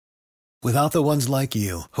Without the ones like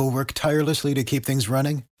you, who work tirelessly to keep things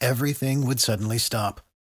running, everything would suddenly stop.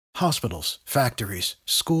 Hospitals, factories,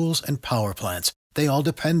 schools, and power plants, they all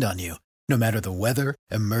depend on you. No matter the weather,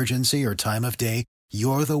 emergency, or time of day,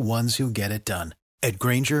 you're the ones who get it done. At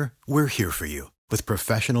Grainger, we're here for you with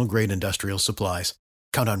professional-grade industrial supplies.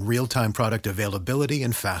 Count on real-time product availability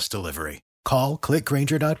and fast delivery. Call, click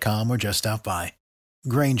Grainger.com, or just stop by.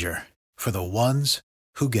 Grainger, for the ones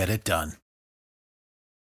who get it done.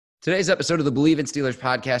 Today's episode of the Believe in Steelers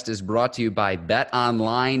podcast is brought to you by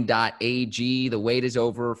betonline.ag. The wait is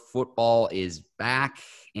over. Football is back,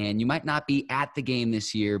 and you might not be at the game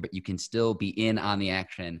this year, but you can still be in on the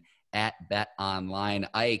action at BetOnline.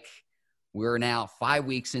 Ike, we're now 5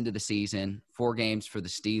 weeks into the season, 4 games for the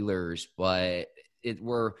Steelers, but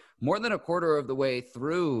we're more than a quarter of the way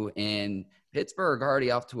through, and Pittsburgh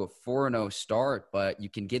already off to a 4-0 start, but you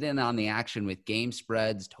can get in on the action with game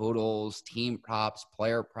spreads, totals, team props,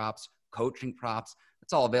 player props, coaching props.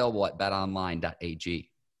 It's all available at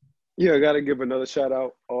betonline.ag. Yeah, I got to give another shout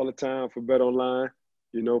out all the time for BetOnline,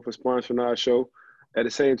 for sponsoring our show. At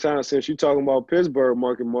the same time, since you're talking about Pittsburgh,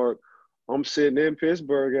 Mark, I'm sitting in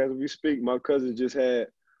Pittsburgh as we speak. My cousin just had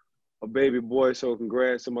a baby boy, so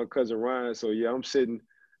congrats to my cousin Ryan. So, yeah, I'm sitting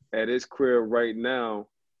at his crib right now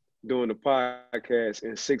doing the podcast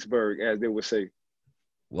in Sixburg, as they would say.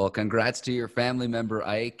 Well, congrats to your family member,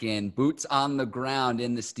 Ike, and boots on the ground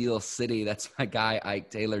in the Steel City. That's my guy,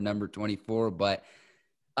 Ike Taylor, number 24. But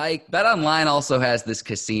Ike, BetOnline also has this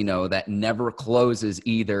casino that never closes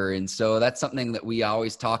either. And so that's something that we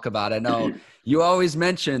always talk about. I know you always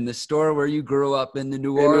mention the store where you grew up in the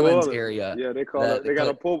New Orleans area. Yeah, they call it. They got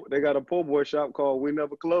a po' boy shop called We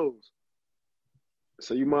Never Close.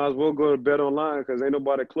 So you might as well go to BetOnline because ain't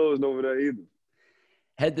nobody closed over there either.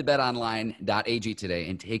 Head to betonline.ag today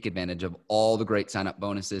and take advantage of all the great sign-up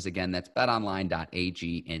bonuses. Again, that's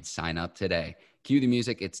betonline.ag and sign up today. Cue the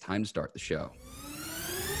music. It's time to start the show.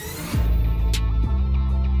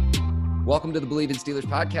 Welcome to the Believe in Steelers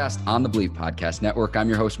podcast on the Believe Podcast Network. I'm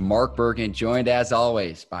your host, Mark Bergen, joined as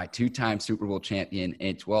always by two-time Super Bowl champion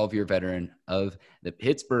and 12-year veteran of the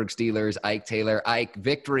Pittsburgh Steelers, Ike Taylor. Ike,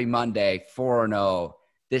 victory Monday, 4-0.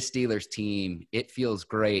 This Steelers team, it feels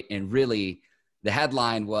great. And really, the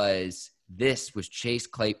headline was, this was Chase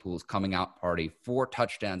Claypool's coming out party, 4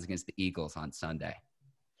 touchdowns against the Eagles on Sunday.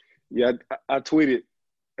 Yeah, I tweeted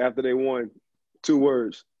after they won 2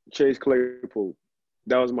 words, Chase Claypool.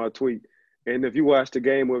 That was my tweet. And if you watched the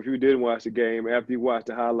game or if you didn't watch the game, after you watched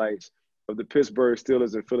the highlights of the Pittsburgh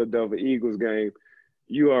Steelers and Philadelphia Eagles game,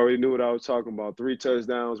 you already knew what I was talking about. 3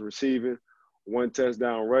 touchdowns receiving, 1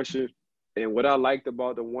 touchdown rushing. And what I liked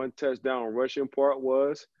about the 1 touchdown rushing part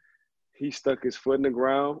was he stuck his foot in the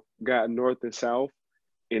ground, got north and south,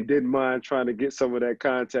 and didn't mind trying to get some of that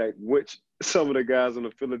contact, which some of the guys on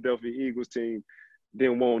the Philadelphia Eagles team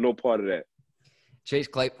didn't want no part of that. Chase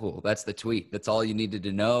Claypool, that's the tweet. That's all you needed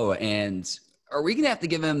to know. And are we going to have to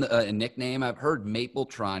give him a nickname? I've heard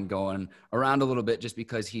Mapletron going around a little bit just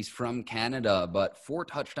because he's from Canada, but 4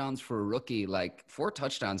 touchdowns for a rookie, 4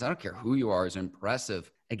 touchdowns, I don't care who you are, is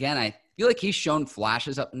impressive. Again, I feel like he's shown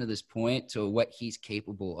flashes up into this point to what he's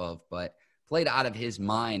capable of, but played out of his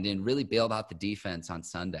mind and really bailed out the defense on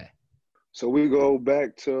Sunday. So we go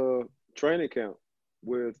back to training camp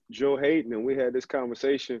with Joe Haden, and we had this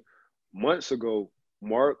conversation months ago,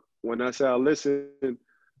 Mark, when I said I listen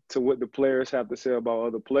to what the players have to say about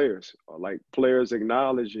other players, or like players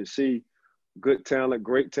acknowledge and see good talent,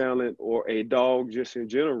 great talent, or a dog just in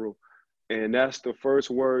general. And that's the first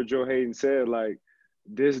word Joe Haden said,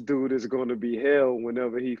 this dude is going to be hell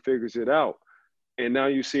whenever he figures it out. And now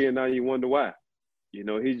you see it, now you wonder why. He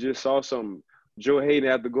just saw something. Joe Haden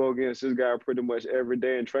had to go against this guy pretty much every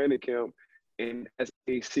day in training camp. And as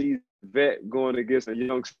a seasoned vet going against a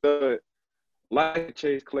young stud like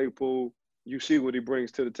Chase Claypool, you see what he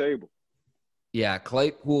brings to the table. Yeah,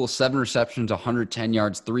 Claypool, 7 receptions, 110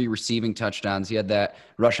 yards, 3 receiving touchdowns. He had that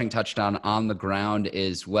rushing touchdown on the ground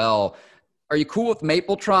as well. Are you cool with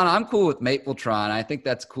Mapletron? I'm cool with Mapletron. I think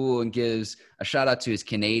that's cool and gives a shout out to his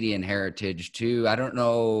Canadian heritage too. I don't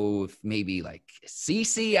know if maybe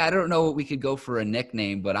CC. I don't know what we could go for a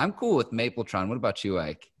nickname, but I'm cool with Mapletron. What about you,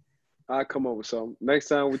 Ike? I'll come up with something. Next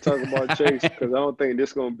time we talk about Chase, because I don't think this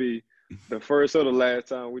is going to be the first or the last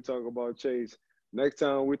time we talk about Chase. Next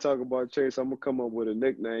time we talk about Chase, I'm going to come up with a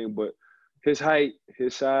nickname. But his height,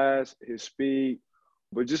 his size, his speed,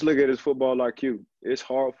 but just look at his football IQ. It's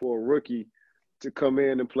hard for a rookie to come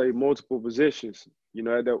in and play multiple positions,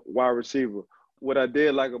 at that wide receiver. What I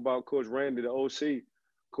did like about Coach Randy, the OC,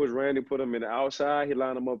 Coach Randy put him in the outside. He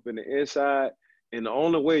lined him up in the inside. And the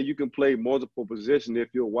only way you can play multiple positions if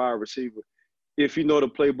you're a wide receiver if you know the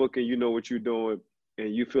playbook and you know what you're doing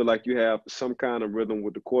and you feel like you have some kind of rhythm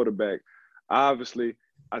with the quarterback, obviously,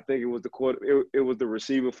 I think it was the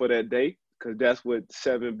receiver for that day because that's what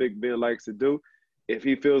Seven Big Ben likes to do. If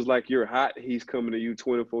he feels like you're hot, he's coming to you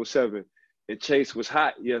 24/7. And Chase was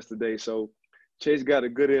hot yesterday, so Chase got a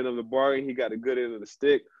good end of the bargain. He got a good end of the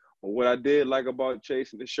stick. But what I did like about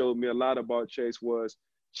Chase, and it showed me a lot about Chase was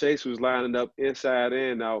lining up inside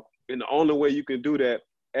and out. And the only way you can do that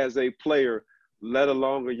as a player, let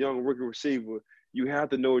alone a young rookie receiver, you have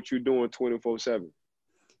to know what you're doing 24/7.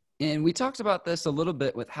 And we talked about this a little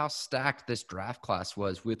bit with how stacked this draft class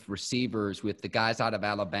was with receivers, with the guys out of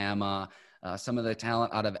Alabama, some of the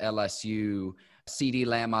talent out of LSU, CeeDee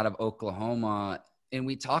Lamb out of Oklahoma. And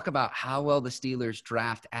we talk about how well the Steelers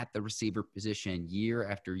draft at the receiver position year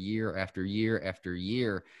after year after year after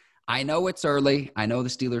year. I know it's early. I know the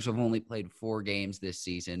Steelers have only played 4 games this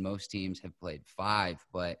season. Most teams have played 5,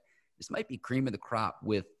 but this might be cream of the crop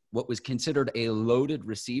with what was considered a loaded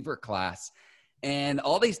receiver class. And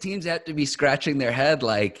all these teams have to be scratching their head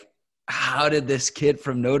like, how did this kid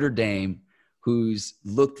from Notre Dame, who's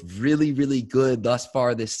looked really, really good thus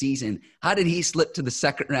far this season, how did he slip to the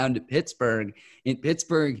second round at Pittsburgh? In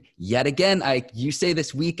Pittsburgh, yet again, you say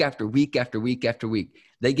this week after week after week after week.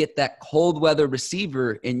 They get that cold weather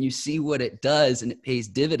receiver, and you see what it does, and it pays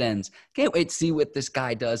dividends. Can't wait to see what this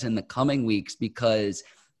guy does in the coming weeks, because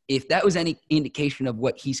if that was any indication of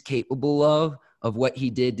what he's capable of what he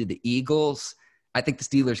did to the Eagles, I think the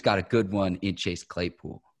Steelers got a good one in Chase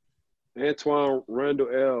Claypool. Antoine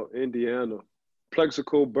Randall, Indiana.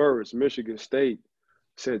 Plexico Burris, Michigan State.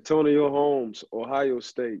 Santonio Holmes, Ohio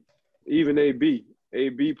State. Even AB.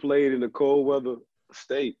 AB played in a cold weather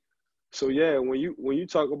state. So, yeah, when you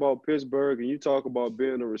talk about Pittsburgh and you talk about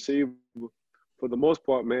being a receiver, for the most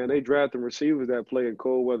part, man, they draft the receivers that play in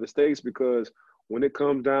cold weather states because when it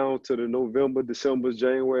comes down to the November, December,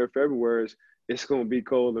 January, February, it's going to be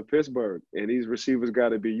cold in Pittsburgh. And these receivers got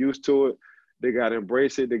to be used to it. They got to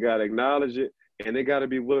embrace it. They got to acknowledge it. And they got to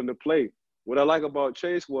be willing to play. What I like about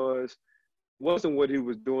Chase wasn't what he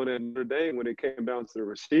was doing at Notre Dame when it came down to the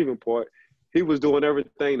receiving part. He was doing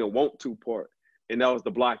everything the want to part, and that was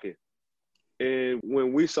the blocking. And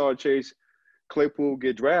when we saw Chase Claypool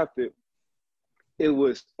get drafted, it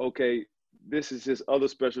was, okay, this is his other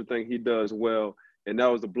special thing he does well, and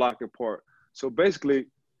that was the blocking part. So basically,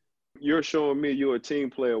 you're showing me you're a team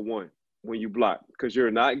player, one, when you block, because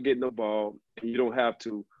you're not getting the ball and you don't have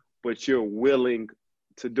to, but you're willing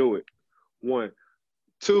to do it. 1.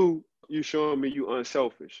 2, you showing me you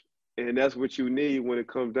unselfish. And that's what you need when it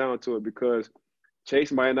comes down to it, because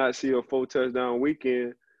Chase might not see a 4-touchdown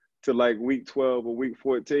weekend to like week 12 or week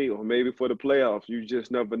 14, or maybe for the playoffs. You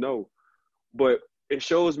just never know. But it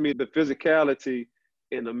shows me the physicality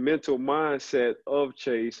and the mental mindset of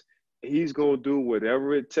Chase. He's going to do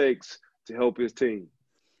whatever it takes to help his team.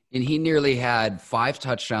 And he nearly had 5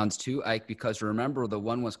 touchdowns too, Ike, because remember, the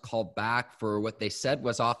one was called back for what they said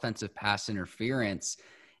was offensive pass interference.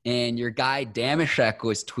 And your guy Damashek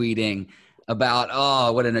was tweeting about,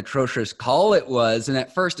 oh, what an atrocious call it was. And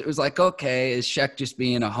at first it was like, okay, is Sheck just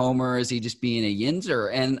being a homer? Is he just being a yinzer?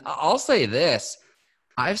 And I'll say this.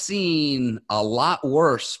 I've seen a lot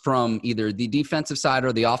worse from either the defensive side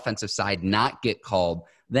or the offensive side not get called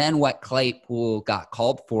than what Claypool got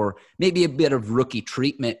called for. Maybe a bit of rookie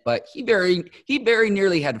treatment, but he very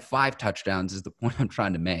nearly had 5 touchdowns is the point I'm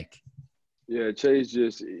trying to make. Yeah, Chase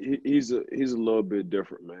he's a little bit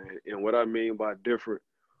different, man. And what I mean by different,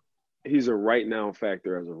 he's a right now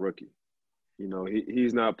factor as a rookie. You know,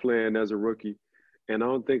 he's not playing as a rookie, and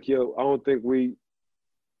I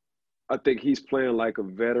think he's playing like a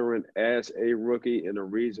veteran as a rookie, and the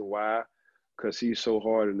reason why, because he's so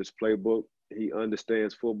hard in this playbook. He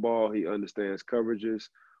understands football. He understands coverages.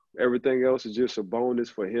 Everything else is just a bonus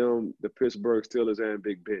for him, the Pittsburgh Steelers, and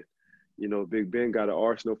Big Ben. You know, Big Ben got an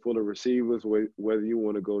arsenal full of receivers, whether you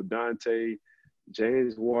want to go Dante,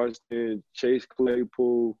 James Washington, Chase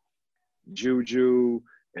Claypool, Juju,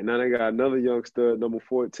 and now they got another young stud, number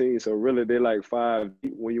 14. So really, they're like 5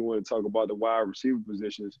 when you want to talk about the wide receiver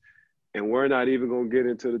positions. And we're not even going to get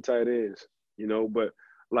into the tight ends, you know. But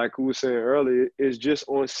like we were saying earlier, it's just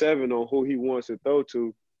on 7 on who he wants to throw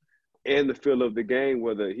to and the feel of the game,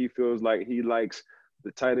 whether he feels like he likes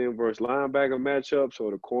the tight end versus linebacker matchups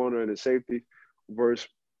or the corner and the safety versus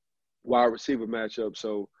wide receiver matchup.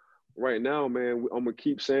 So right now, man, I'm going to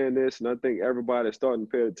keep saying this, and I think everybody's starting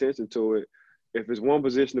to pay attention to it. If it's one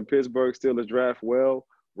position the Pittsburgh Steelers draft well,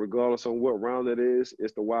 regardless on what round it is,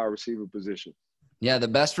 it's the wide receiver position. Yeah, the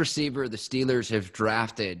best receiver the Steelers have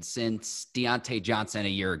drafted since Deontay Johnson a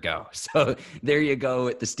year ago. So there you go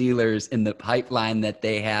with the Steelers in the pipeline that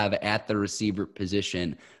they have at the receiver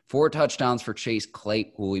position. 4 touchdowns for Chase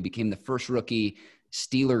Claypool. He became the first rookie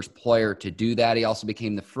Steelers player to do that. He also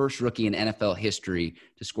became the first rookie in NFL history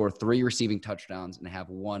to score 3 receiving touchdowns and have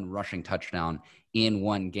 1 rushing touchdown in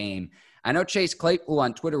 1 game. I know Chase Claypool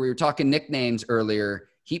on Twitter, we were talking nicknames earlier.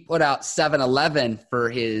 He put out 7-11 for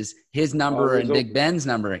his number and Big Ben's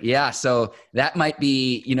number. Yeah, so that might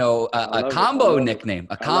be, a combo nickname,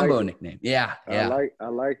 nickname. Yeah, yeah. I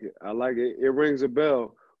like it. It rings a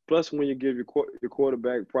bell. Plus, when you give your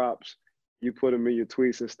quarterback props, you put him in your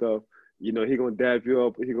tweets and stuff. He gonna dap you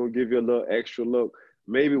up. He gonna give you a little extra look.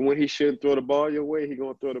 Maybe when he shouldn't throw the ball your way, he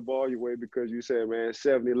gonna throw the ball your way because you said, man,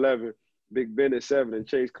 7-11. Big Ben is 7 and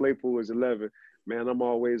Chase Claypool is 11. Man, I'm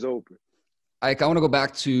always open. Ike, I want to go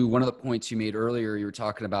back to one of the points you made earlier. You were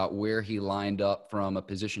talking about where he lined up from a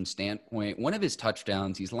position standpoint. One of his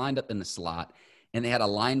touchdowns, he's lined up in the slot, and they had a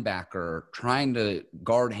linebacker trying to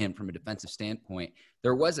guard him from a defensive standpoint.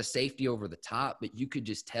 There was a safety over the top, but you could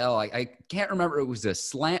just tell. I can't remember if it was a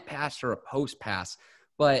slant pass or a post pass,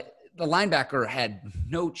 but the linebacker had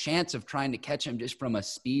no chance of trying to catch him just from a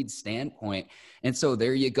speed standpoint. And so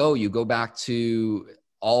there you go. You go back to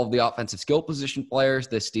all of the offensive skill position players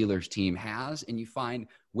the Steelers team has, and you find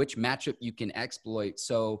which matchup you can exploit.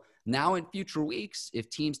 So now in future weeks, if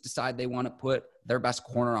teams decide they want to put their best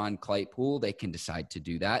corner on Claypool, they can decide to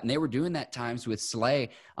do that. And they were doing that times with Slay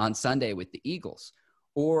on Sunday with the Eagles.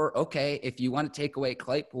 Or, okay, if you want to take away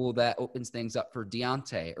Claypool, that opens things up for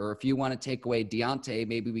Deontay. Or if you want to take away Deontay,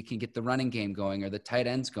 maybe we can get the running game going or the tight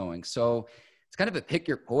ends going. So it's kind of a pick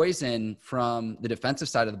your poison from the defensive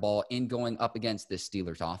side of the ball in going up against this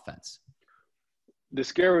Steelers offense. The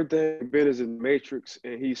scary thing, Ben, is in the Matrix,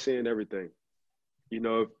 and he's seeing everything.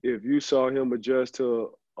 If you saw him adjust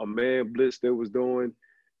to a man blitz that was doing,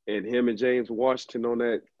 and him and James Washington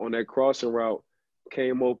on that crossing route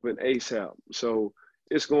came open ASAP. So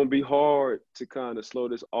it's going to be hard to kind of slow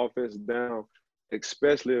this offense down,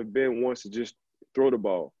 especially if Ben wants to just throw the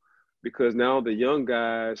ball, because now the young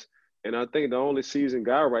guys. And I think the only seasoned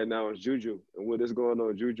guy right now is Juju. And what is going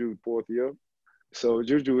on, Juju 4th year. So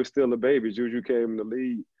Juju is still a baby. Juju came in the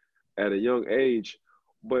league at a young age.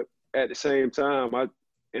 But at the same time, I'm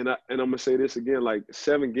gonna say this again, like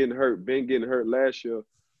 7 getting hurt, Ben getting hurt last year,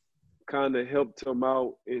 kind of helped him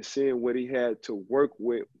out in seeing what he had to work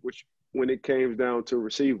with, which when it came down to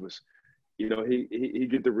receivers. He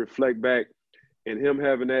get to reflect back, and him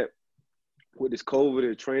having that with his COVID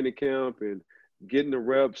and training camp and getting the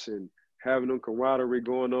reps and having them camaraderie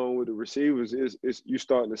going on with the receivers is you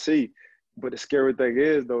starting to see. But the scary thing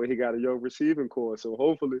is, though, he got a young receiving core. So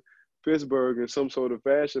hopefully Pittsburgh in some sort of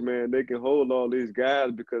fashion, man, they can hold all these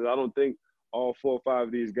guys, because I don't think all 4 or 5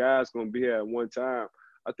 of these guys going to be here at one time.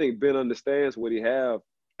 I think Ben understands what he have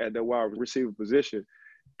at the wide receiver position.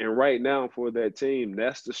 And right now for that team,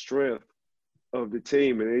 that's the strength of the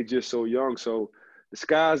team. And they just so young. So the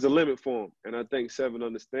sky's the limit for them. And I think 7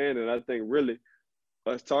 understand it. I think really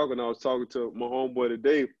I was talking to my homeboy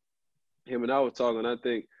today. Him and I was talking. I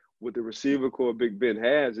think with the receiver core Big Ben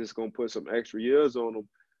has, it's going to put some extra years on them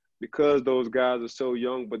because those guys are so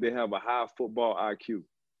young, but they have a high football IQ.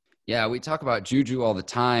 Yeah, we talk about Juju all the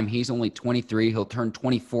time. He's only 23. He'll turn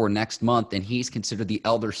 24 next month, and he's considered the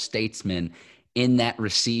elder statesman in that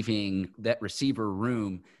receiver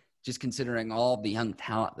room, just considering all the young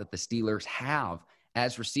talent that the Steelers have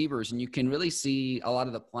as receivers. And you can really see a lot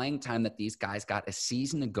of the playing time that these guys got a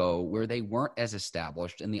season ago where they weren't as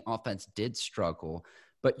established and the offense did struggle,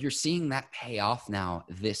 but you're seeing that pay off now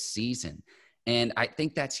this season. And I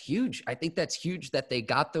think that's huge. I think that's huge that they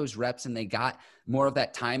got those reps and they got more of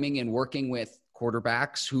that timing and working with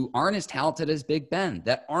quarterbacks who aren't as talented as Big Ben,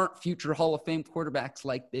 that aren't future Hall of Fame quarterbacks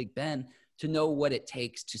like Big Ben, to know what it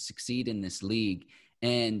takes to succeed in this league.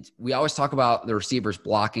 And we always talk about the receivers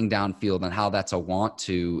blocking downfield and how that's a want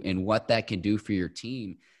to and what that can do for your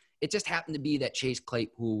team. It just happened to be that Chase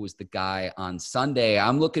Claypool was the guy on Sunday.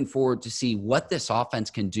 I'm looking forward to see what this offense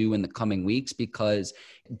can do in the coming weeks, because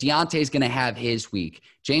Deontay's going to have his week.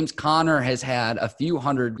 James Conner has had a few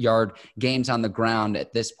 100-yard games on the ground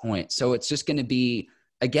at this point. So it's just going to be,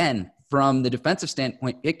 again, from the defensive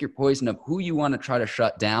standpoint, pick your poison of who you want to try to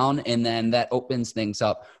shut down, and then that opens things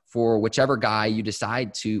up for whichever guy you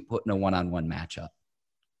decide to put in a one-on-one matchup.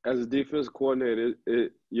 As a defense coordinator,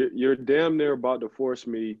 you're damn near about to force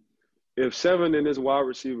me. If 7 in this wide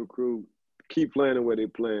receiver crew keep playing the way they're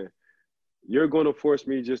playing, you're going to force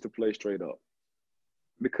me just to play straight up,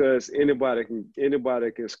 because anybody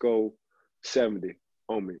can score 70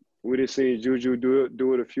 on me. We done seen Juju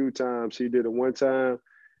do it a few times. He did it one time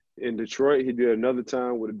in Detroit. He did another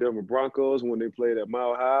time with the Denver Broncos when they played at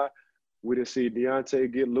Mile High. We done see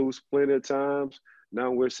Deontay get loose plenty of times.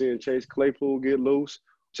 Now we're seeing Chase Claypool get loose.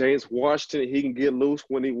 James Washington, he can get loose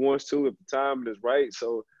when he wants to if the timing is right.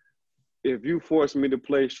 So if you force me to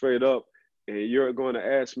play straight up and you're going to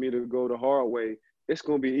ask me to go the hard way, it's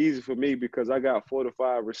going to be easy for me because I got 4 to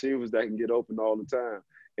 5 receivers that can get open all the time.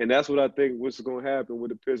 And that's what I think what's going to happen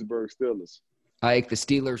with the Pittsburgh Steelers. Ike, the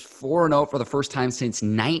Steelers 4-0 for the first time since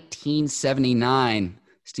 1979.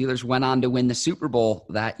 Steelers went on to win the Super Bowl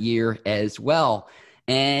that year as well.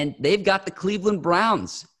 And they've got the Cleveland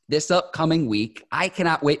Browns this upcoming week. I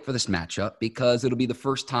cannot wait for this matchup because it'll be the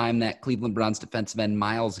first time that Cleveland Browns defensive end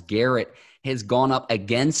Myles Garrett has gone up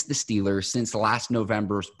against the Steelers since last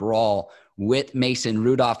November's brawl with Mason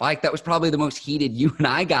Rudolph. Ike, that was probably the most heated you and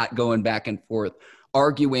I got going back and forth,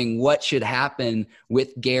 arguing what should happen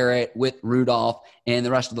with Garrett, with Rudolph, and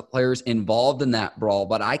the rest of the players involved in that brawl.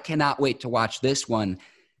 But I cannot wait to watch this one.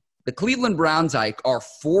 The Cleveland Browns, Ike, are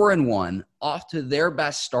 4-1 off to their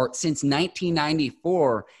best start since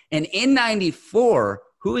 1994. And in 94,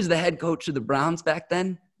 who was the head coach of the Browns back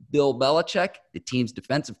then? Bill Belichick, the team's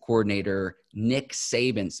defensive coordinator, Nick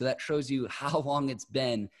Saban. So that shows you how long it's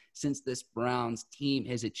been since this Browns team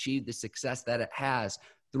has achieved the success that it has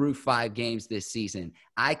through 5 games this season.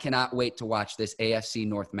 I cannot wait to watch this AFC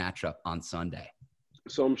North matchup on Sunday.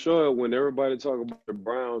 So I'm sure when everybody talk about the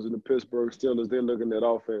Browns and the Pittsburgh Steelers, they're looking at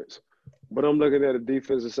offense. But I'm looking at the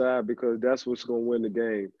defensive side because that's what's going to win the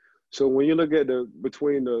game. So when you look at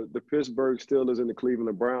between the Pittsburgh Steelers and the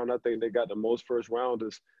Cleveland Browns, I think they got the most first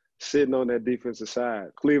rounders sitting on that defensive side.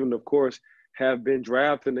 Cleveland, of course, have been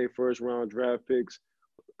drafting their first round draft picks.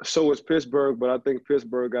 So is Pittsburgh, but I think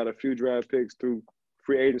Pittsburgh got a few draft picks through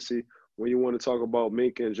free agency when you want to talk about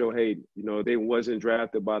Minkah and Joe Hayden. You know, they wasn't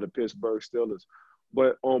drafted by the Pittsburgh Steelers.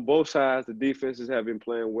 But on both sides, the defenses have been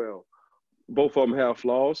playing well. Both of them have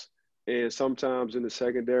flaws, and sometimes in the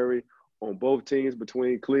secondary on both teams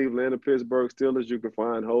between Cleveland and the Pittsburgh Steelers, you can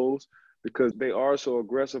find holes because they are so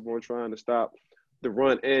aggressive on trying to stop the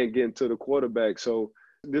run and getting to the quarterback. So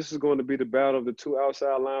this is going to be the battle of the 2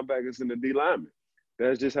 outside linebackers and the D linemen.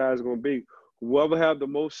 That's just how it's going to be. Whoever have the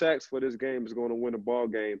most sacks for this game is going to win the ball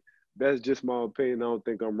game. That's just my opinion. I don't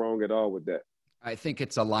think I'm wrong at all with that. I think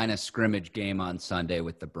it's a line of scrimmage game on Sunday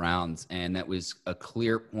with the Browns, and that was a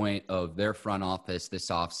clear point of their front office this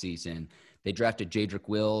offseason. They drafted Jedrick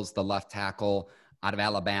Wills, the left tackle, out of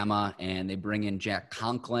Alabama, and they bring in Jack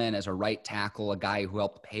Conklin as a right tackle, a guy who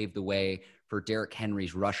helped pave the way for Derrick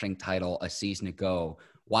Henry's rushing title a season ago.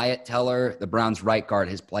 Wyatt Teller, the Browns' right guard,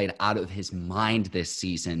 has played out of his mind this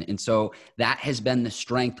season. And so that has been the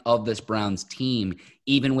strength of this Browns team,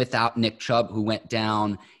 even without Nick Chubb, who went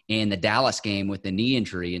down in the Dallas game with a knee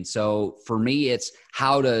injury. And so for me, it's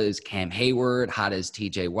how does Cam Hayward, how does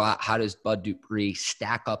TJ Watt, how does Bud Dupree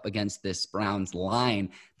stack up against this Browns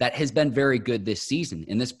line that has been very good this season?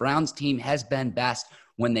 And this Browns team has been best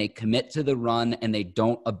when they commit to the run and they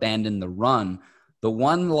don't abandon the run. The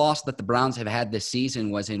one loss that the Browns have had this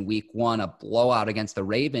season was in week 1, a blowout against the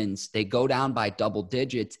Ravens. They go down by double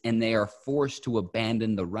digits and they are forced to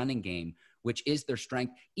abandon the running game, which is their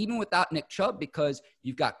strength, even without Nick Chubb, because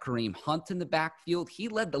you've got Kareem Hunt in the backfield. He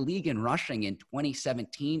led the league in rushing in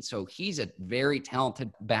 2017, so he's a very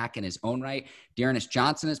talented back in his own right. Dearness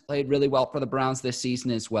Johnson has played really well for the Browns this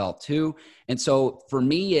season as well, too. And so for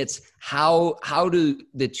me, it's how do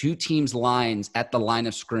the two teams' lines at the line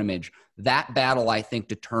of scrimmage, that battle, I think,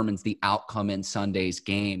 determines the outcome in Sunday's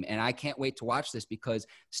game. And I can't wait to watch this because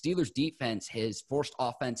Steelers defense has forced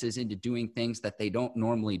offenses into doing things that they don't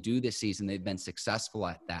normally do this season. They've been successful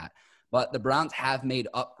at that. But the Browns have made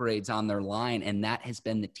upgrades on their line, and that has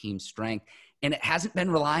been the team's strength. And it hasn't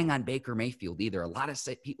been relying on Baker Mayfield either. A lot of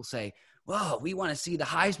people say, well, we want to see the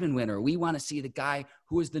Heisman winner. We want to see the guy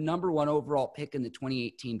who was the number 1 overall pick in the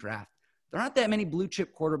 2018 draft. There aren't that many blue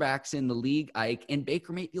chip quarterbacks in the league, Ike, and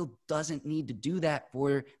Baker Mayfield doesn't need to do that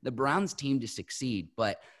for the Browns team to succeed.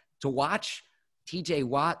 But to watch TJ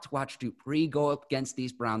Watt, to watch Dupree go up against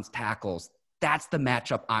these Browns tackles, that's the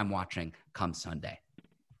matchup I'm watching come Sunday.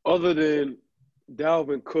 Other than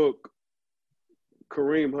Dalvin Cook,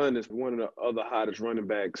 Kareem Hunt is one of the other hottest running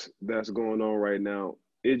backs that's going on right now.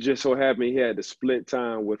 It just so happened he had to split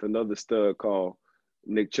time with another stud called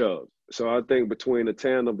Nick Chubb. So I think between the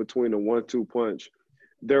tandem, between the 1-2 punch,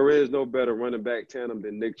 there is no better running back tandem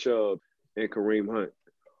than Nick Chubb and Kareem Hunt.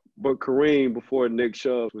 But Kareem, before Nick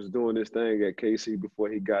Chubb, was doing this thing at KC before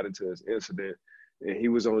he got into his incident, and he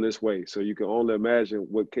was on his way. So you can only imagine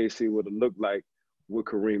what KC would have looked like with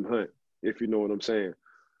Kareem Hunt, if you know what I'm saying.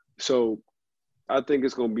 So I think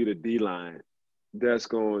it's going to be the D line that's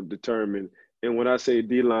going to determine. And when I say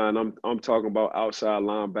D line, I'm talking about outside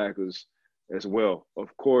linebackers as well.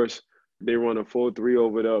 Of course, they run a 4-3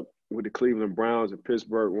 over there with the Cleveland Browns, and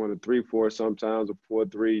Pittsburgh run a 3-4, sometimes a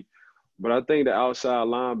 4-3. But I think the outside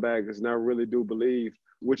linebackers, and I really do believe,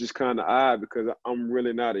 which is kind of odd because I'm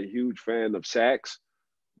really not a huge fan of sacks,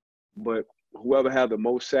 but whoever has the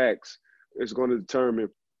most sacks is going to determine,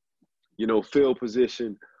 field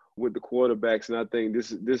position with the quarterbacks. And I think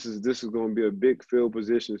this is going to be a big field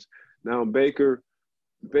positions. Now Baker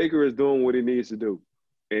is doing what he needs to do,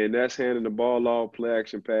 and that's handing the ball off, play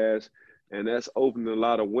action pass, and that's opening a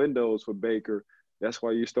lot of windows for Baker. That's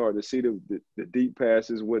why you start to see the deep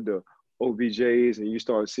passes with the OBJs, and you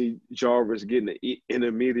start to see Jarvis getting the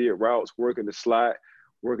intermediate routes, working the slot,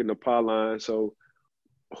 working the pylon. So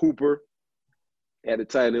Hooper at the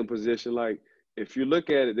tight end position, like if you look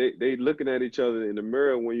at it, they looking at each other in the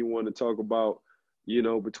mirror when you want to talk about,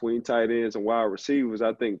 between tight ends and wide receivers.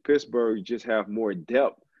 I think Pittsburgh just have more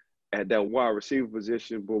depth at that wide receiver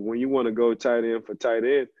position. But when you want to go tight end for tight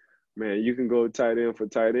end, man, you can go tight end for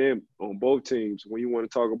tight end on both teams. When you want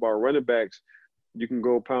to talk about running backs, you can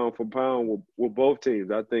go pound for pound with both teams.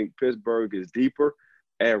 I think Pittsburgh is deeper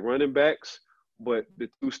at running backs, but the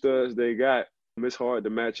two studs they got, it's hard to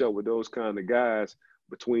match up with those kind of guys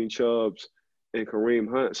between Chubbs and Kareem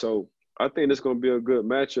Hunt. So I think it's going to be a good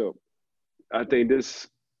matchup. I think the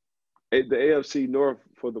AFC North,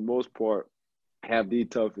 for the most part, have the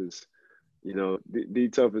toughest, the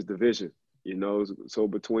toughest division, So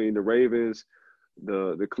between the Ravens,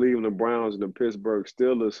 the Cleveland Browns, and the Pittsburgh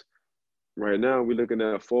Steelers, right now we're looking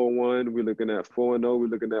at 4-1, we're looking at 4-0, we're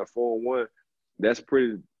looking at 4-1. That's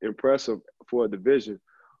pretty impressive for a division.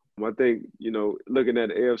 I think, looking at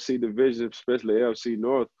the AFC division, especially AFC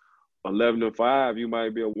North, 11-5, you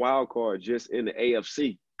might be a wild card just in the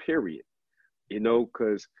AFC, period.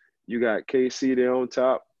 Because you got KC there on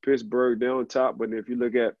top, Pittsburgh there on top. But if you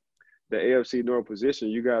look at the AFC North position,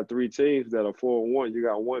 you got three teams that are 4-1. You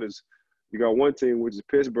got one team, which is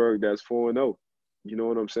Pittsburgh, that's 4-0. You know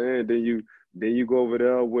what I'm saying? Then you go over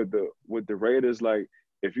there with the Raiders. Like,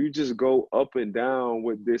 if you just go up and down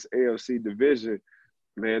with this AFC division,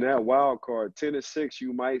 man, that wild card 10-6,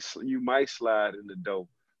 you might slide in the door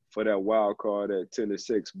for that wild card at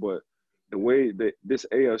 10-6. But the way that this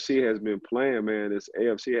AFC has been playing, man, this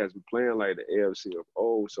AFC has been playing like the AFC of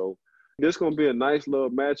old. So this is going to be a nice little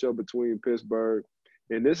matchup between Pittsburgh,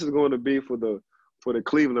 and this is going to be for the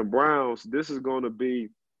Cleveland Browns. This is going to be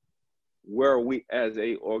where are we as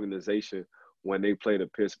a organization when they play the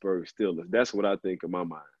Pittsburgh Steelers. That's what I think in my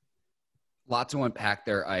mind. Lot to unpack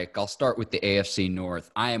there, Ike. I'll start with the AFC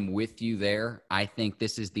North. I am with you there. I think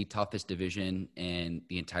this is the toughest division in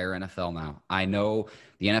the entire NFL now. I know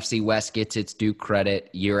the NFC West gets its due credit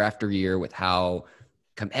year after year with how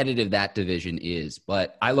competitive that division is,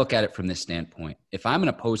 but I look at it from this standpoint. If I'm an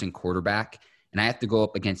opposing quarterback and I have to go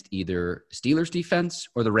up against either the Steelers defense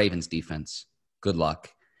or the Ravens defense, good luck.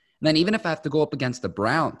 And then even if I have to go up against the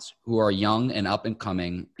Browns, who are young and up and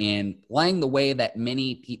coming and playing the way that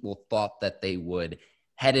many people thought that they would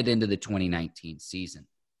headed into the 2019 season,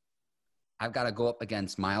 I've got to go up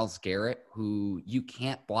against Myles Garrett, who you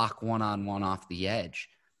can't block one-on-one off the edge.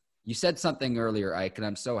 You said something earlier, Ike, and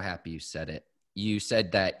I'm so happy you said it. You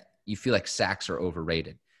said that you feel like sacks are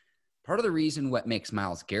overrated. Part of the reason what makes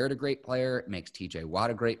Myles Garrett a great player, it makes TJ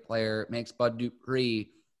Watt a great player, it makes Bud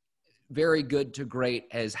Dupree very good to great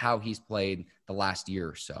as how he's played the last year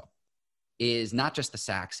or so, is not just the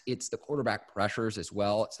sacks, it's the quarterback pressures as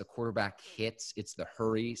well. It's the quarterback hits, it's the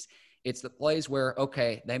hurries, it's the plays where,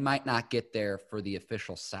 okay, they might not get there for the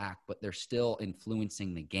official sack, but they're still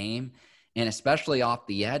influencing the game. And especially off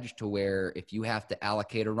the edge to where if you have to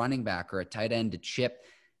allocate a running back or a tight end to chip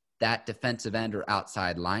that defensive end or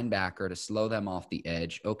outside linebacker to slow them off the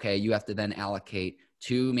edge, okay, you have to then allocate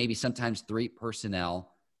 2, maybe sometimes 3 personnel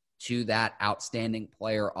to that outstanding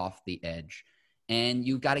player off the edge. And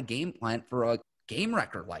you've got a game plan for a game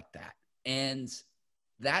record like that. And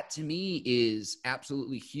that to me is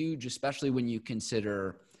absolutely huge, especially when you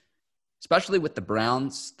consider, especially with the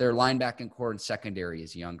Browns, their linebacking core and secondary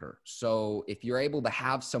is younger. So if you're able to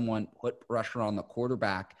have someone put pressure on the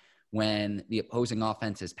quarterback when the opposing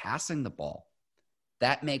offense is passing the ball,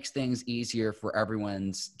 that makes things easier for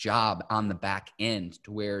everyone's job on the back end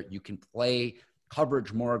to where you can play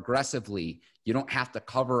coverage more aggressively. You don't have to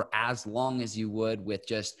cover as long as you would with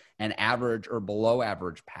just an average or below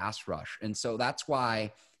average pass rush. And so that's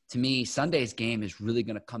why, to me, Sunday's game is really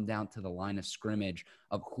going to come down to the line of scrimmage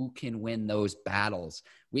of who can win those battles.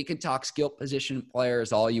 We can talk skill position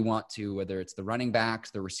players all you want to, whether it's the running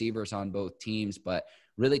backs, the receivers on both teams, but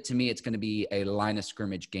really, to me, it's going to be a line of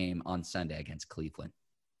scrimmage game on Sunday against Cleveland.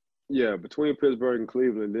 Yeah, between Pittsburgh and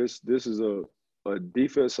Cleveland, this is a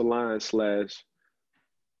defensive line /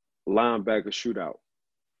 linebacker shootout.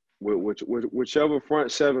 Whichever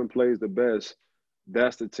front seven plays the best,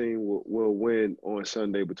 that's the team will win on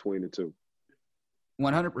Sunday between the two.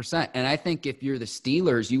 100%. And I think if you're the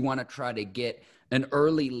Steelers, you want to try to get an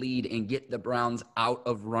early lead and get the Browns out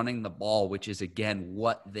of running the ball, which is, again,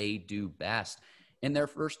 what they do best. And their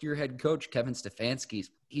first-year head coach, Kevin Stefanski,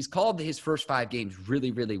 he's called his first 5 games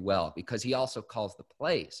really, really well because he also calls the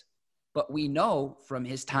plays. But we know from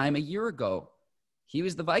his time a year ago, he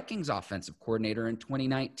was the Vikings offensive coordinator in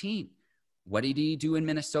 2019. What did he do in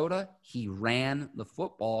Minnesota? He ran the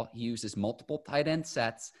football. He uses multiple tight end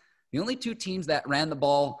sets. The only 2 teams that ran the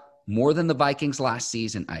ball more than the Vikings last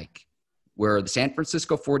season, Ike, were the San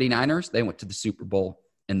Francisco 49ers. They went to the Super Bowl.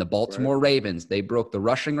 And the Baltimore Ravens, they broke the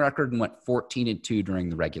rushing record and went 14-2 during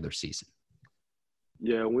the regular season.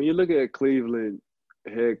 Yeah, when you look at Cleveland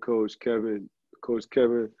head coach Kevin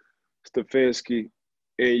Stefanski,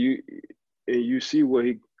 and you see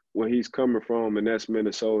where he's coming from, and that's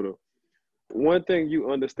Minnesota. One thing you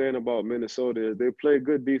understand about Minnesota is they play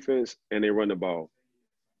good defense and they run the ball.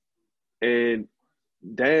 And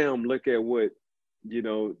damn, look at what,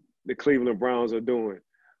 the Cleveland Browns are doing.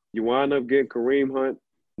 You wind up getting Kareem Hunt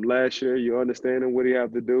last year. You understanding what he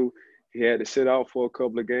had to do. He had to sit out for a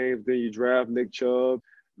couple of games. Then you draft Nick Chubb.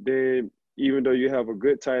 Then even though you have a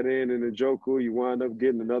good tight end in Njoku, you wind up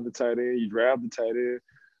getting another tight end. You draft the tight end.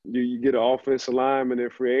 You get an offensive lineman in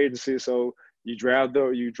free agency. So you draft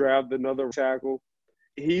another tackle.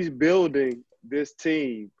 He's building this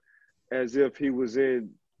team as if he was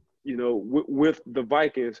in, with the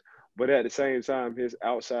Vikings, but at the same time, his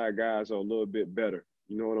outside guys are a little bit better.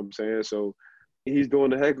 You know what I'm saying? So he's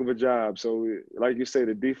doing a heck of a job. So like you say,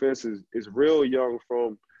 the defense is real young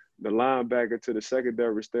from the linebacker to the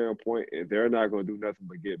secondary standpoint, and they're not going to do nothing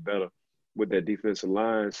but get better with that defensive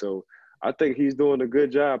line. So I think he's doing a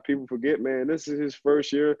good job. People forget, man, this is his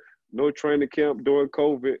first year, no training camp during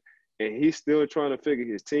COVID, and he's still trying to figure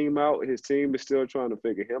his team out. His team is still trying to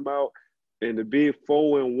figure him out. And to be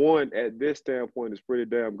 4-1 at this standpoint is pretty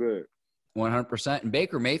damn good. 100%. And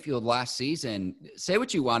Baker Mayfield last season, say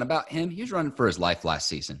what you want about him, he was running for his life last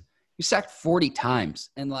season. He sacked 40 times.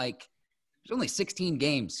 And, there's only 16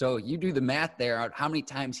 games. So you do the math there, how many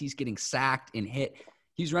times he's getting sacked and hit.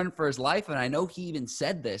 He's running for his life. And I know he even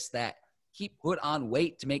said this, that he put on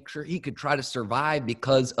weight to make sure he could try to survive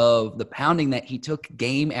because of the pounding that he took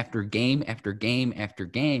game after game after game after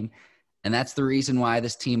game. And that's the reason why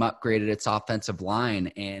this team upgraded its offensive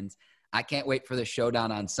line. And I can't wait for the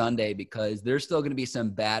showdown on Sunday because there's still going to be some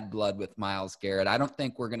bad blood with Myles Garrett. I don't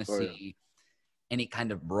think we're going to see any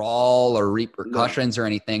kind of brawl or repercussions or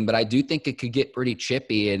anything, but I do think it could get pretty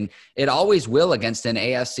chippy, and it always will against an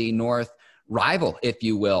AFC North rival, if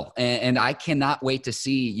you will. And I cannot wait to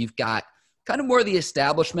see. You've got kind of more of the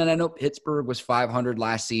establishment. I know Pittsburgh was 500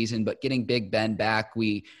 last season, but getting Big Ben back,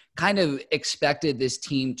 we kind of expected this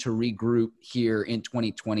team to regroup here in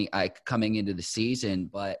 2020 coming into the season.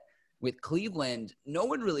 But with Cleveland, no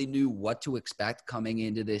one really knew what to expect coming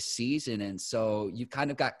into this season. And so you kind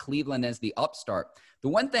of got Cleveland as the upstart. The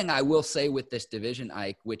one thing I will say with this division,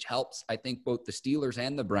 Ike, which helps, I think, both the Steelers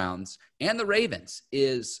and the Browns and the Ravens,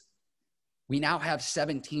 is we now have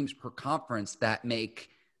 7 teams per conference that make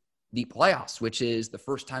the playoffs, which is the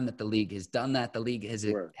first time that the league has done that. The league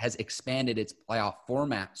has expanded its playoff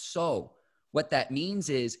format. So what that means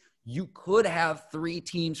is you could have 3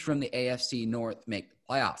 teams from the AFC North make the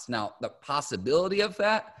playoffs. Now, the possibility of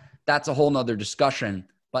that, that's a whole nother discussion,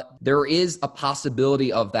 but there is a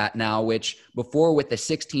possibility of that now, which before with the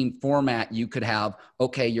 16 format, you could have,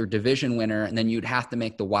 your division winner, and then you'd have to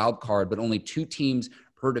make the wild card, but only 2 teams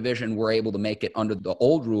per division were able to make it under the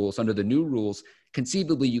old rules. Under the new rules,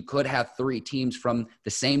 conceivably, you could have 3 teams from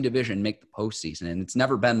the same division make the postseason, and it's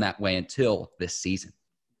never been that way until this season.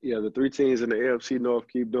 Yeah, the 3 teams in the AFC North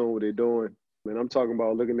keep doing what they're doing. And I'm talking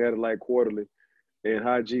about looking at it like quarterly. And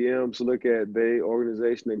how GMs look at their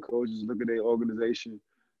organization and coaches look at their organization.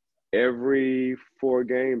 Every 4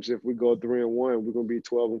 games, if we go 3-1, we're going to be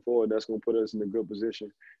 12-4. That's going to put us in a good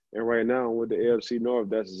position. And right now with the AFC North,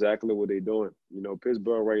 that's exactly what they're doing.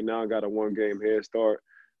 Pittsburgh right now got a 1-game head start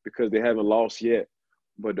because they haven't lost yet.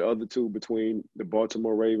 But the other 2 between the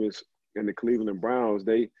Baltimore Ravens and the Cleveland Browns,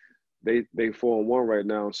 they 4-1 right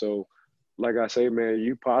now. So, like I say, man,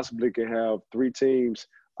 you possibly can have 3 teams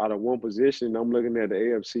out of 1 position. I'm looking at the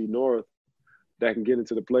AFC North that can get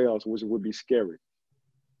into the playoffs, which would be scary.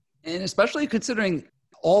 And especially considering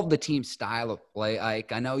all the team's style of play,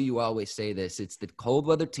 Ike, I know you always say this, it's the cold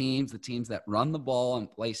weather teams, the teams that run the ball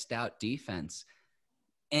and play stout defense.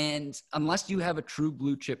 And unless you have a true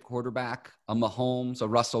blue chip quarterback, a Mahomes, a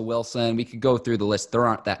Russell Wilson, we could go through the list. There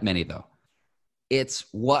aren't that many, though. It's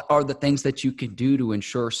what are the things that you can do to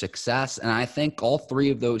ensure success. And I think all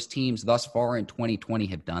three of those teams thus far in 2020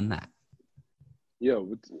 have done that. Yeah,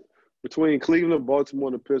 between Cleveland, Baltimore,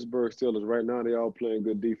 and the Pittsburgh Steelers, right now they all playing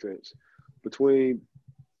good defense. Between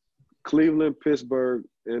Cleveland, Pittsburgh,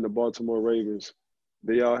 and the Baltimore Ravens,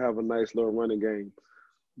 they all have a nice little running game.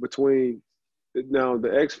 Now,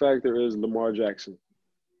 the X factor is Lamar Jackson.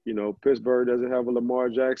 You know, Pittsburgh doesn't have a Lamar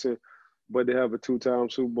Jackson, but they have a two-time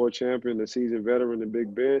Super Bowl champion, a seasoned veteran in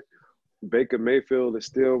Big Ben. Baker Mayfield is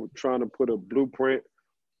still trying to put a blueprint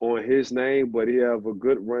on his name, but he have a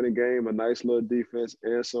good running game, a nice little defense,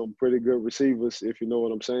 and some pretty good receivers, if you know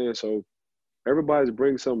what I'm saying. So everybody's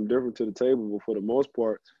bringing something different to the table, but for the most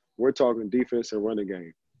part, we're talking defense and running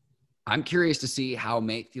game. I'm curious to see how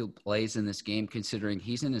Mayfield plays in this game, considering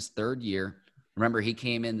he's in his third year. Remember, he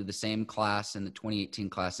came into the same class in the 2018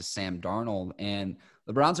 class as Sam Darnold, and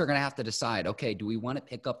the Browns are going to have to decide, okay, do we want to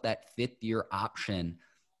pick up that fifth-year option?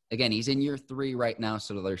 Again, he's in year 3 right now,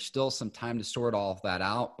 so there's still some time to sort all of that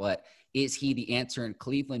out, but is he the answer in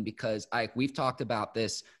Cleveland? Because we've talked about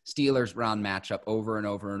this Steelers-Brown matchup over and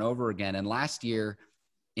over and over again, and last year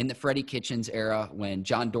in the Freddie Kitchens era when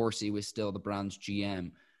John Dorsey was still the Browns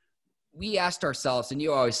GM, we asked ourselves, and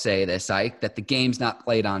you always say this, Ike, that the game's not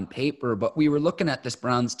played on paper, but we were looking at this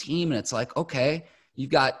Browns team, and it's like, okay, you've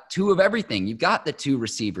got 2 of everything. You've got the 2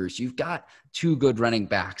 receivers. You've got 2 good running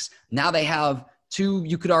backs. Now they have 2,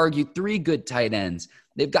 you could argue 3 good tight ends.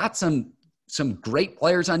 They've got some great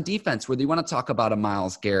players on defense, whether you want to talk about a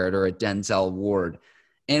Myles Garrett or a Denzel Ward.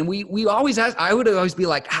 And we always ask, I would always be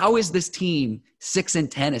like, how is this team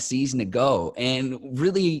 6-10 a season ago? And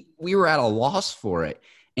really, we were at a loss for it.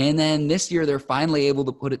 And then this year, they're finally able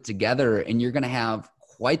to put it together, and you're going to have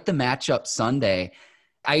quite the matchup Sunday.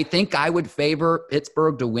 I think I would favor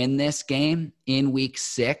Pittsburgh to win this game in week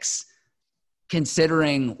 6,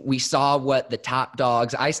 considering we saw what the top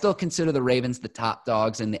dogs – I still consider the Ravens the top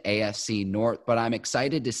dogs in the AFC North, but I'm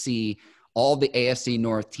excited to see all the AFC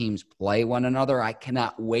North teams play one another. I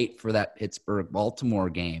cannot wait for that Pittsburgh-Baltimore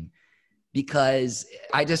game because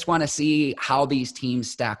I just want to see how these teams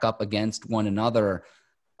stack up against one another.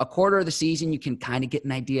 A quarter of the season, you can kind of get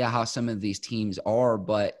an idea how some of these teams are,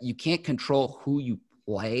 but you can't control who you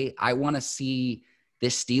play. I want to see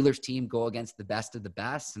this Steelers team go against the best of the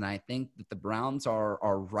best, and I think that the Browns are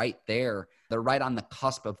right there. They're right on the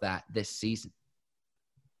cusp of that this season.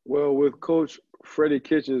 Well, with Coach Freddie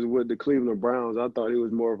Kitchens with the Cleveland Browns, I thought he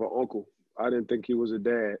was more of an uncle. I didn't think he was a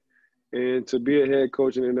dad. And to be a head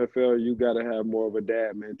coach in the NFL, you got to have more of a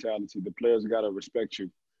dad mentality. The players got to respect you.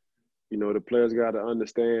 You know, the players got to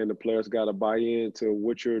understand, the players got to buy into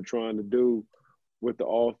what you're trying to do with the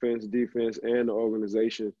offense, defense, and the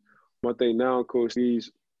organization. I think now, Coach,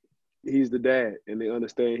 he's the dad, and they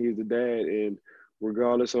understand he's the dad. And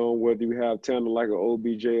regardless on whether you have talent like an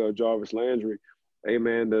OBJ or Jarvis Landry, hey,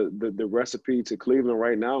 man, the recipe to Cleveland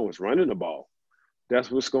right now is running the ball.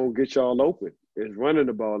 That's what's going to get y'all open, is running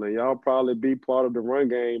the ball. And y'all probably be part of the run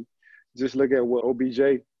game. Just look at what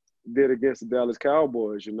OBJ did against the Dallas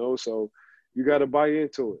Cowboys, you know, so you got to buy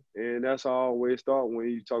into it. And that's how I always start when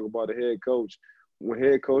you talk about the head coach. When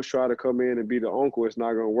head coach try to come in and be the uncle, it's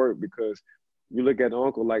not going to work because you look at the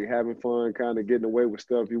uncle like having fun, kind of getting away with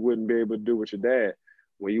stuff you wouldn't be able to do with your dad.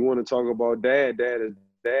 When you want to talk about dad is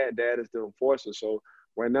the enforcer. So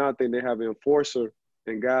right now I think they have an enforcer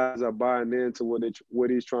and guys are buying into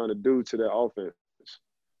what he's trying to do to their offense.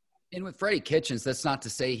 And with Freddie Kitchens, that's not to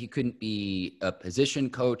say he couldn't be a position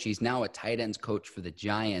coach. He's now a tight ends coach for the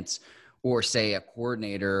Giants, or say a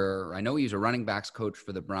coordinator. I know he was a running backs coach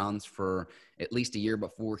for the Browns for at least a year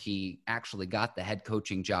before he actually got the head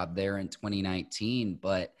coaching job there in 2019.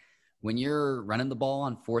 But when you're running the ball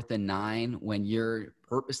on 4th and 9, when you're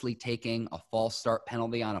purposely taking a false start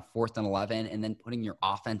penalty on a 4th and 11, and then putting your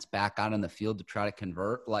offense back out on the field to try to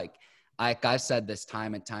convert, like I've said this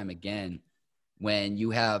time and time again, when you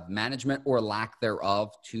have management or lack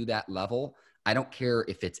thereof to that level, I don't care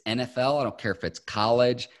if it's NFL, I don't care if it's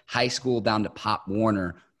college, high school, down to Pop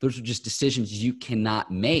Warner. Those are just decisions you cannot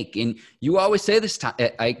make. And you always say this,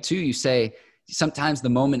 Ike, too. You say sometimes the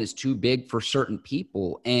moment is too big for certain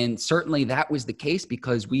people. And certainly that was the case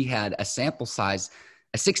because we had a sample size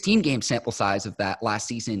a 16-game sample size of that last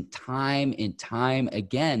season, time and time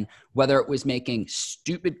again, whether it was making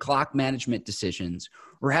stupid clock management decisions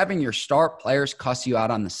or having your star players cuss you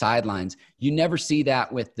out on the sidelines. You never see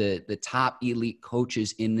that with the top elite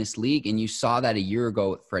coaches in this league, and you saw that a year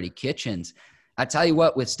ago with Freddie Kitchens. I tell you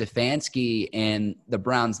what, with Stefanski and the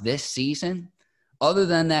Browns this season, other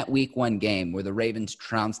than that week 1 game where the Ravens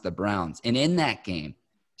trounced the Browns, and in that game,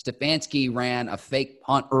 Stefanski ran a fake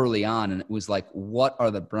punt early on, and it was like, what are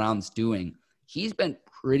the Browns doing? He's been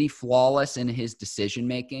pretty flawless in his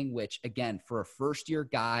decision-making, which, again, for a first-year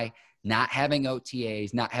guy, not having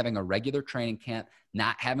OTAs, not having a regular training camp,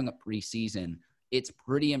 not having a preseason, it's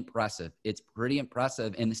pretty impressive. It's pretty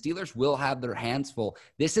impressive, and the Steelers will have their hands full.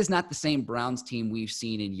 This is not the same Browns team we've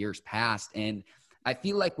seen in years past, and I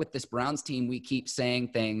feel like with this Browns team, we keep saying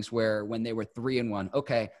things where when they were 3-1,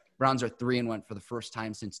 okay, Browns are 3-1 for the first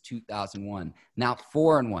time since 2001. Now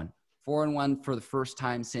 4-1 for the first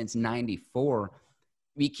time since 94.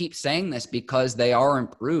 We keep saying this because they are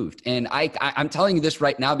improved. And I'm telling you this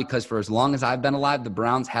right now because for as long as I've been alive, the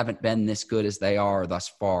Browns haven't been this good as they are thus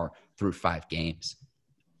far through 5 games.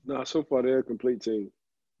 No, so far they're a complete team.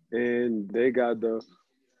 And they got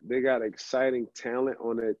exciting talent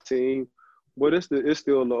on that team. But it's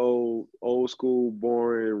still the old school,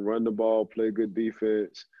 boring, run the ball, play good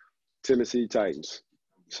defense Tennessee Titans.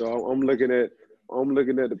 So I'm looking at the I'm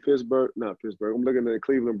looking at the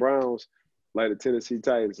Cleveland Browns like the Tennessee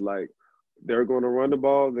Titans. Like, they're going to run the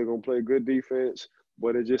ball, they're going to play good defense,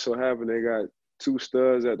 but it just so happened they got 2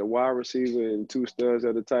 studs at the wide receiver and 2 studs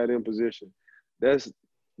at the tight end position. That's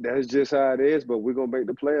just how it is, but we're going to make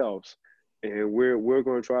the playoffs. And we're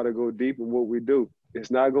going to try to go deep in what we do. It's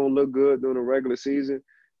not going to look good during the regular season.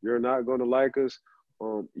 You're not going to like us.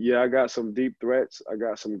 I got some deep threats. I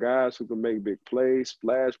got some guys who can make big plays,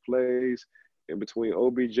 splash plays, in between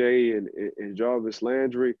OBJ and Jarvis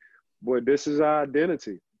Landry. But this is our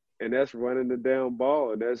identity, and that's running the damn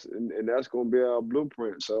ball, and that's going to be our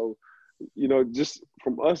blueprint. So, just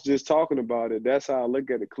from us just talking about it, that's how I look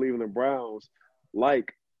at the Cleveland Browns,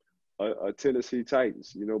 like a Tennessee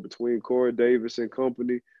Titans. Between Corey Davis and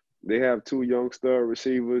company, they have 2 young star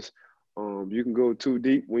receivers. You can go too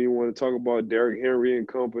deep when you want to talk about Derrick Henry and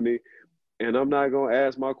company. And I'm not going to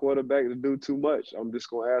ask my quarterback to do too much. I'm just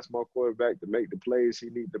going to ask my quarterback to make the plays he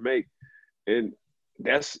needs to make. And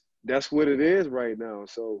that's what it is right now.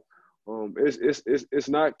 So it's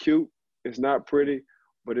not cute. It's not pretty,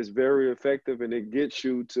 but it's very effective, and it gets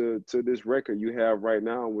you to this record you have right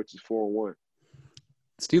now, which is 4-1.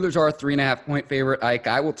 Steelers are a 3.5-point favorite. Ike,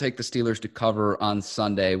 I will take the Steelers to cover on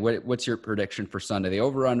Sunday. What's your prediction for Sunday? The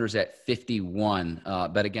over-under's at 51.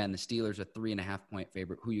 But again, the Steelers are 3.5-point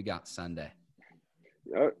favorite. Who you got Sunday?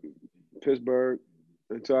 Pittsburgh.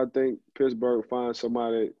 Until I think Pittsburgh finds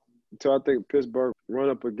somebody, until I think Pittsburgh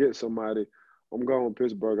run up against somebody, I'm going with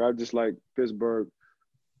Pittsburgh. I just like Pittsburgh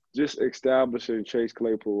just establishing Chase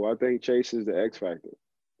Claypool. I think Chase is the X factor.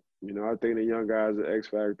 I think the young guy's the X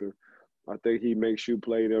factor. I think he makes you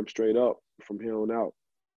play them straight up from here on out.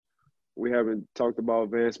 We haven't talked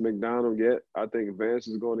about Vance McDonald yet. I think Vance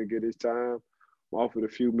is going to get his time off of a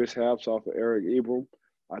few mishaps off of Eric Ebron.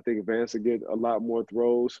 I think Vance will get a lot more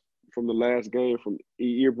throws from the last game from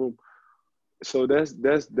Ebron. So that's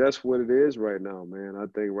what it is right now, man. I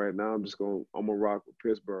think right now I'm gonna rock with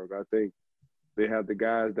Pittsburgh. I think they have the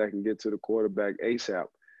guys that can get to the quarterback ASAP.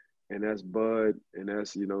 And that's Bud, and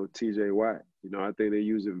that's, TJ Watt. I think they're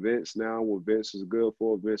using Vince now, what Vince is good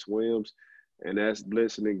for, Vince Williams, and that's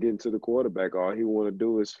blitzing and getting to the quarterback. All he want to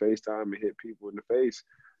do is FaceTime and hit people in the face.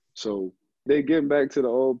 So they getting back to the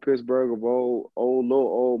old Pittsburgh of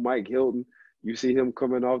old Mike Hilton. You see him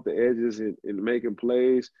coming off the edges and making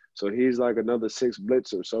plays. So he's like another 6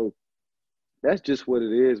 blitzer. So that's just what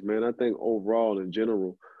it is, man. I think overall, in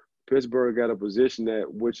general, Pittsburgh got a position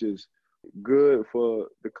which is good for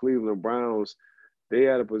the Cleveland Browns. They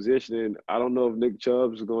had a position, and I don't know if Nick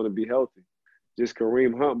Chubb is going to be healthy. Just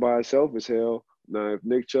Kareem Hunt by itself is hell. Now, if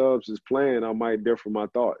Nick Chubb is playing, I might differ my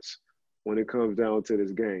thoughts when it comes down to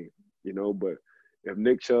this game, But if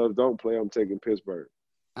Nick Chubb don't play, I'm taking Pittsburgh.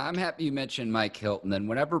 I'm happy you mentioned Mike Hilton. And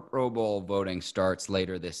whenever Pro Bowl voting starts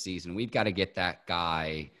later this season, we've got to get that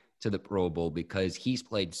guy to the Pro Bowl because he's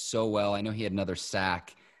played so well. I know he had another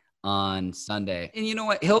sack on Sunday. And you know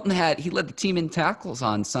what? Hilton he led the team in tackles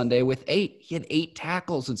on Sunday with 8. He had 8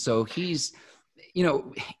 tackles. And so he's,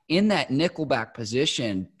 in that nickelback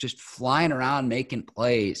position, just flying around, making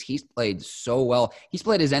plays. He's played so well. He's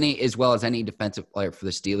played as well as any defensive player for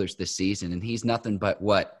the Steelers this season. And he's nothing but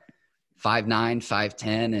 5'9",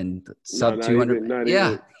 5'10", and sub 200. Not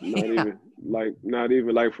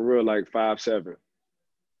even for real, like 5'7".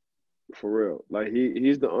 for real. Like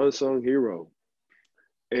he's the unsung hero.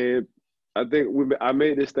 And I think I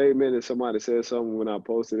made this statement and somebody said something when I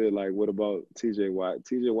posted it, like, what about TJ Watt?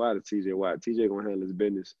 TJ Watt is TJ Watt. TJ gonna handle his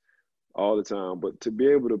business all the time. But to be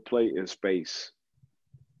able to play in space,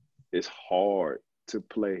 it's hard to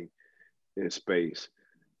play in space.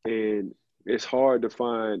 And it's hard to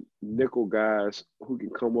find nickel guys who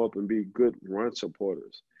can come up and be good run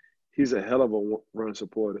supporters. He's a hell of a run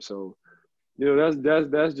supporter. So,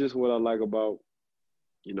 that's just what I like about,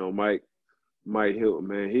 Mike Hilton,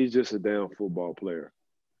 man. He's just a damn football player.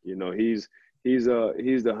 He's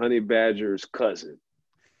the Honey Badger's cousin,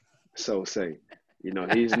 so say.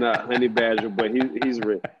 He's not Honey Badger, but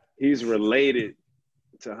he's related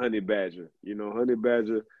to Honey Badger. Honey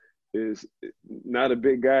Badger is not a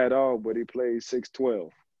big guy at all, but he plays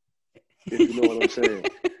 6'12", if you know what I'm saying.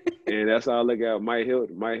 And that's how I look at Mike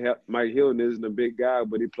Hilton. Mike Hilton isn't a big guy,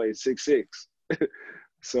 but he plays 6'6".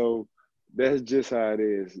 So that's just how it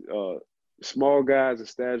is. Small guys of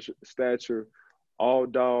stature, all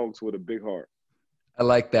dogs with a big heart. I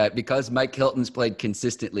like that. Because Mike Hilton's played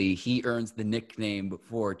consistently, he earns the nickname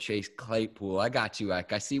before Chase Claypool. I got you,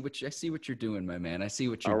 Ike. I see what you're doing, my man. I see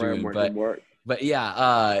what you're doing. But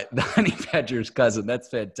yeah, the Honey Badger's cousin. That's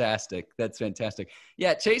fantastic.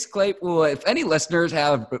 Yeah, Chase Claypool. If any listeners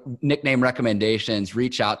have nickname recommendations,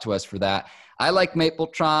 reach out to us for that. I like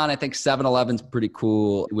Mapletron. I think 7-Eleven's pretty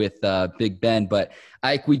cool with Big Ben. But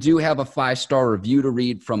Ike, we do have a 5-star review to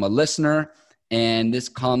read from a listener, and this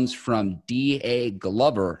comes from D.A.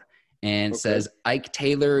 Glover, and says, Ike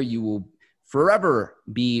Taylor, you will forever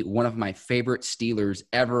be one of my favorite Steelers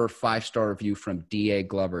ever. 5-star review from D.A.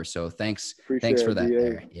 Glover. So thanks for that.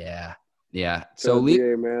 There. Yeah. So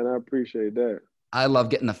D.A., man, I appreciate that. I love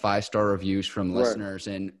getting the 5-star reviews from listeners,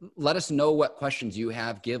 and let us know what questions you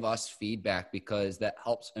have. Give us feedback, because that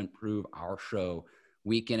helps improve our show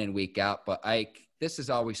week in and week out. But Ike, this is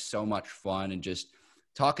always so much fun, and just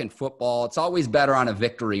talking football. It's always better on a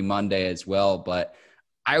victory Monday as well, but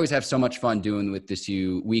I always have so much fun doing with this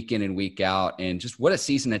week in and week out, and just what a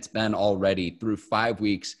season it's been already through 5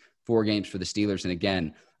 weeks, 4 games for the Steelers. And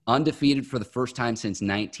again, undefeated for the first time since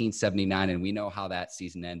 1979, and we know how that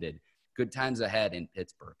season ended. Good times ahead in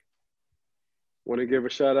Pittsburgh. Want to give a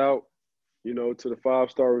shout out, to the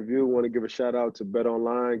 5-star review. Want to give a shout out to Bet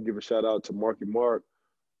Online. Give a shout out to Marky Mark,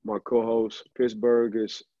 my co-host. Pittsburgh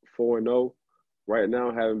is 4-0 right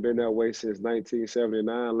now. Haven't been that way since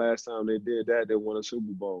 1979. Last time they did that, they won a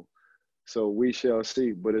Super Bowl. So we shall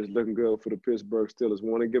see, but it's looking good for the Pittsburgh Steelers.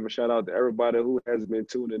 Want to give a shout out to everybody who has been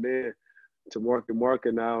tuning in to Marky Mark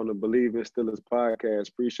and now on the Believe in Steelers podcast.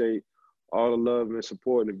 Appreciate all the love and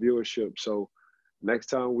support and the viewership. So next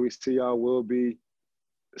time we see y'all will be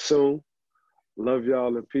soon. Love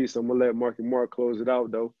y'all and peace. I'm going to let Marky Mark close it out,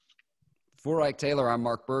 though. For Ike Taylor, I'm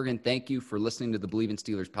Mark Bergen. Thank you for listening to the Believe in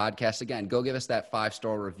Steelers podcast. Again, go give us that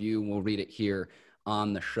 5-star review, and we'll read it here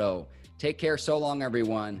on the show. Take care. So long,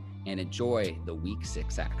 everyone, and enjoy the Week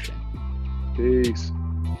 6 action. Peace.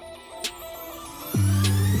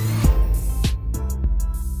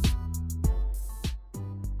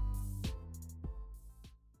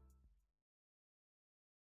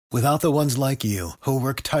 Without the ones like you, who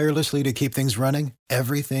work tirelessly to keep things running,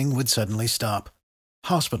 everything would suddenly stop.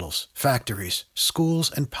 Hospitals, factories,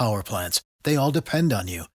 schools, and power plants, they all depend on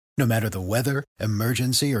you. No matter the weather,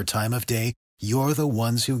 emergency, or time of day, you're the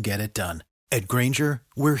ones who get it done. At Grainger,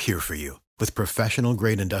 we're here for you with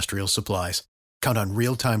professional-grade industrial supplies. Count on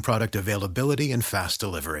real-time product availability and fast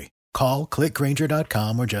delivery. Call, click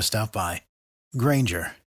Grainger.com, or just stop by.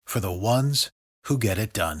 Grainger, for the ones who get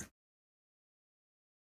it done.